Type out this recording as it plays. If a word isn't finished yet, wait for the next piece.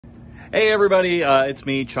Hey everybody, it's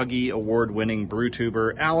me, Chuggy award-winning brew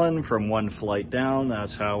tuber Alan from One Flight Down.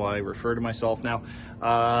 That's how I refer to myself now.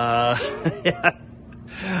 Yeah.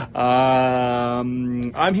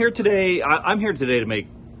 I'm here today. I'm here today to make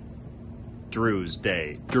Drew's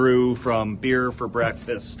day. Drew from Beer for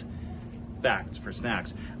Breakfast, Facts for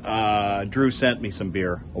Snacks. Drew sent me some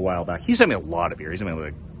beer a while back. He sent me a lot of beer. He sent me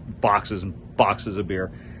like boxes and boxes of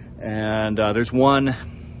beer. And there's one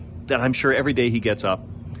that I'm sure every day he gets up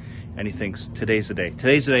and he thinks, today's the day.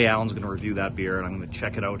 Today's the day Alan's going to review that beer and I'm going to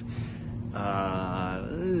check it out.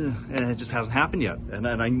 And it just hasn't happened yet. And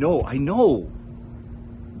I know,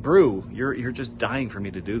 Brew, you're just dying for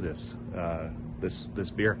me to do this, this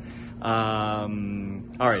beer. All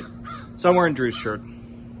right, so I'm wearing Drew's shirt.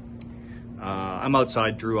 I'm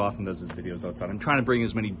outside. Drew often does his videos outside. I'm trying to bring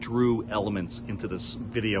as many Drew elements into this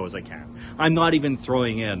video as I can. I'm not even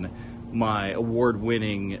throwing in my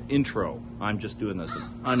award-winning intro. I'm just doing this an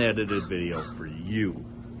unedited video for you,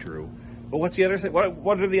 Drew. But what's the other thing?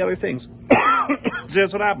 What are the other things? See,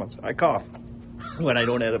 that's what happens. I cough when I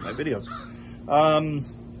don't edit my videos.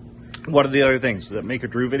 What are the other things that make a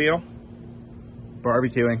Drew video?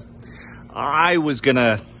 Barbecuing.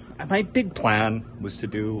 My big plan was to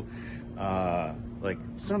do like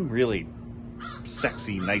some really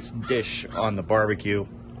sexy, nice dish on the barbecue.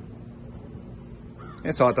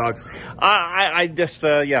 It's hot dogs. I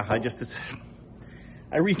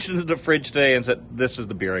reached into the fridge today and said, this is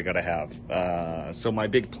the beer I gotta have. So my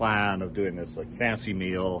big plan of doing this like fancy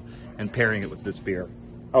meal and pairing it with this beer,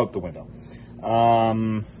 out the window.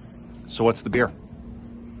 So what's the beer?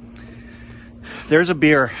 There's a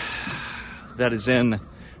beer that is in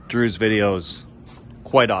Drew's videos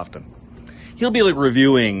quite often. He'll be like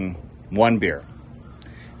reviewing one beer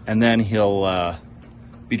and then he'll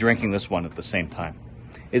be drinking this one at the same time.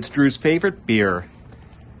 It's Drew's favorite beer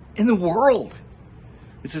in the world.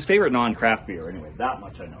 It's his favorite non-craft beer anyway, that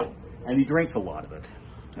much I know. And he drinks a lot of it.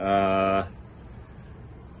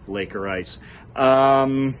 Laker Ice.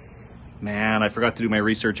 Man, I forgot to do my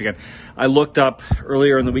research again. I looked up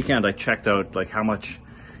earlier in the weekend, I checked out like how much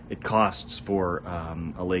it costs for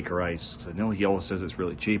a Laker Ice. I know he always says it's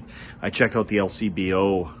really cheap. I checked out the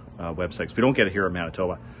LCBO website, because we don't get it here in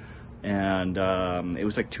Manitoba. And it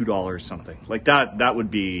was like $2 something. Like that would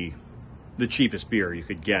be the cheapest beer you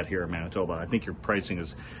could get here in Manitoba. I think your pricing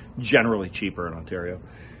is generally cheaper in Ontario.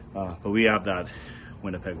 But we have that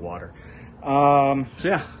Winnipeg water. So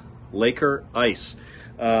yeah, Laker Ice.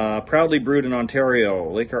 Proudly brewed in Ontario.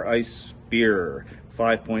 Laker Ice beer,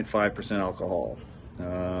 5.5% alcohol.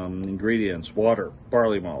 Ingredients: water,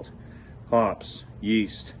 barley malt, hops,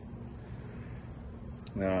 yeast.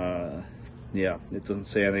 Yeah, it doesn't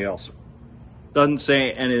say anything else. Doesn't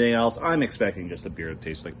say anything else. I'm expecting just a beer that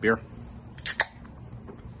tastes like beer.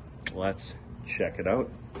 Let's check it out.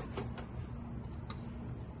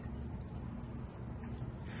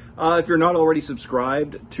 If you're not already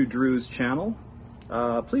subscribed to Drew's channel,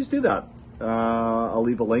 please do that. I'll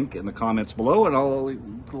leave a link in the comments below and I'll leave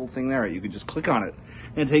a little thing there. You can just click on it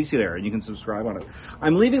and it takes you there and you can subscribe on it.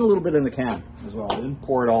 I'm leaving a little bit in the can as well. I didn't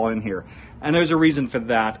pour it all in here. And there's a reason for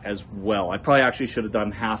that as well. I probably actually should have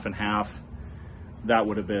done half and half. That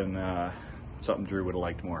would have been something Drew would have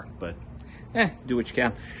liked more, but do what you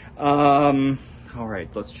can. All right,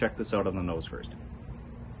 let's check this out on the nose first.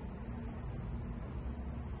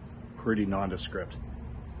 Pretty nondescript.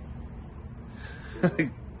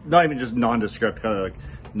 Not even just nondescript, kind of like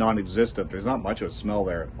non-existent. There's not much of a smell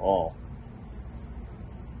there at all.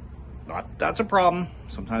 That's a problem.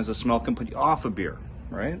 Sometimes the smell can put you off a beer,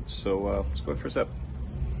 right? So let's go for a sip.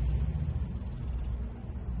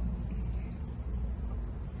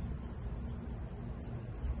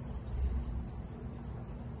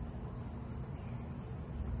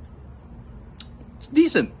 It's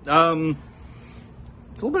decent. It's a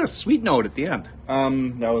little bit of sweet note at the end.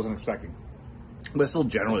 That I wasn't expecting. But it's still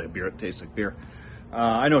generally a beer that tastes like beer.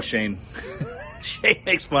 I know Shane. Shane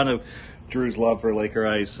makes fun of Drew's love for Laker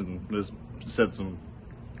Ice and has said some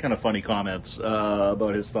kind of funny comments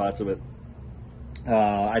about his thoughts of it.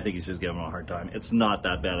 I think he's just giving him a hard time. It's not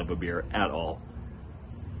that bad of a beer at all.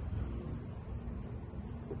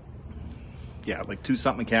 Yeah, like 2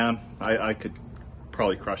 something a can. I could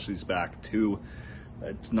probably crush these back too.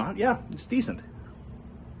 It's not, yeah, it's decent.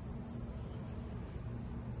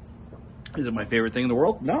 Is it my favorite thing in the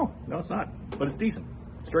world? No, it's not. But it's decent.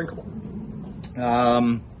 It's drinkable.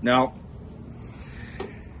 Now,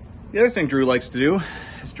 the other thing Drew likes to do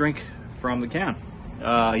is drink from the can.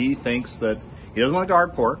 He thinks that he doesn't like the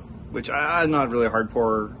hard pour, which I'm not really a hard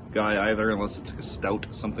pour guy either, unless it's like a stout,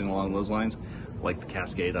 something along those lines. I like the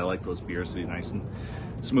Cascade. I like those beers to be nice and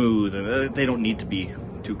smooth, and they don't need to be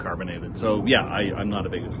too carbonated. So yeah, I'm not a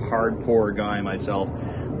big hard pour guy myself,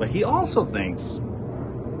 but he also thinks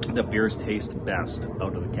that beers taste best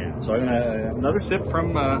out of the can. So I'm gonna have another sip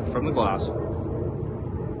from the glass.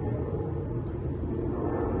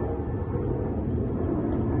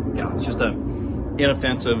 Yeah, it's just a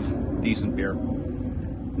inoffensive, decent beer.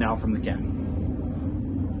 Now from the can.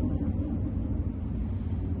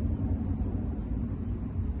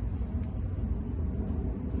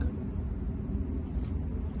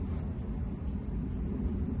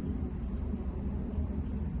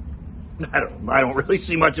 I don't really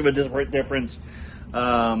see much of a difference.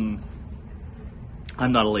 I'm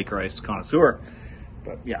not a Laker Ice connoisseur,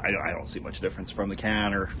 but yeah, I don't see much difference from the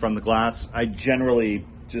can or from the glass. I generally,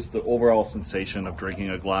 just the overall sensation of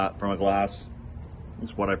drinking from a glass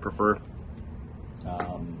is what I prefer.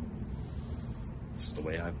 It's just the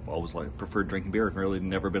way I've always preferred drinking beer. I've really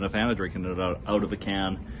never been a fan of drinking it out of a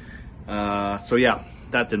can. So yeah,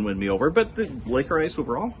 that didn't win me over, but the Laker Ice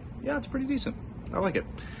overall, yeah, it's pretty decent. I like it.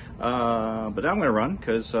 But now I'm going to run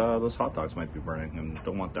because those hot dogs might be burning and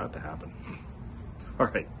don't want that to happen. All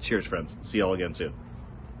right, cheers, friends. See y'all again soon.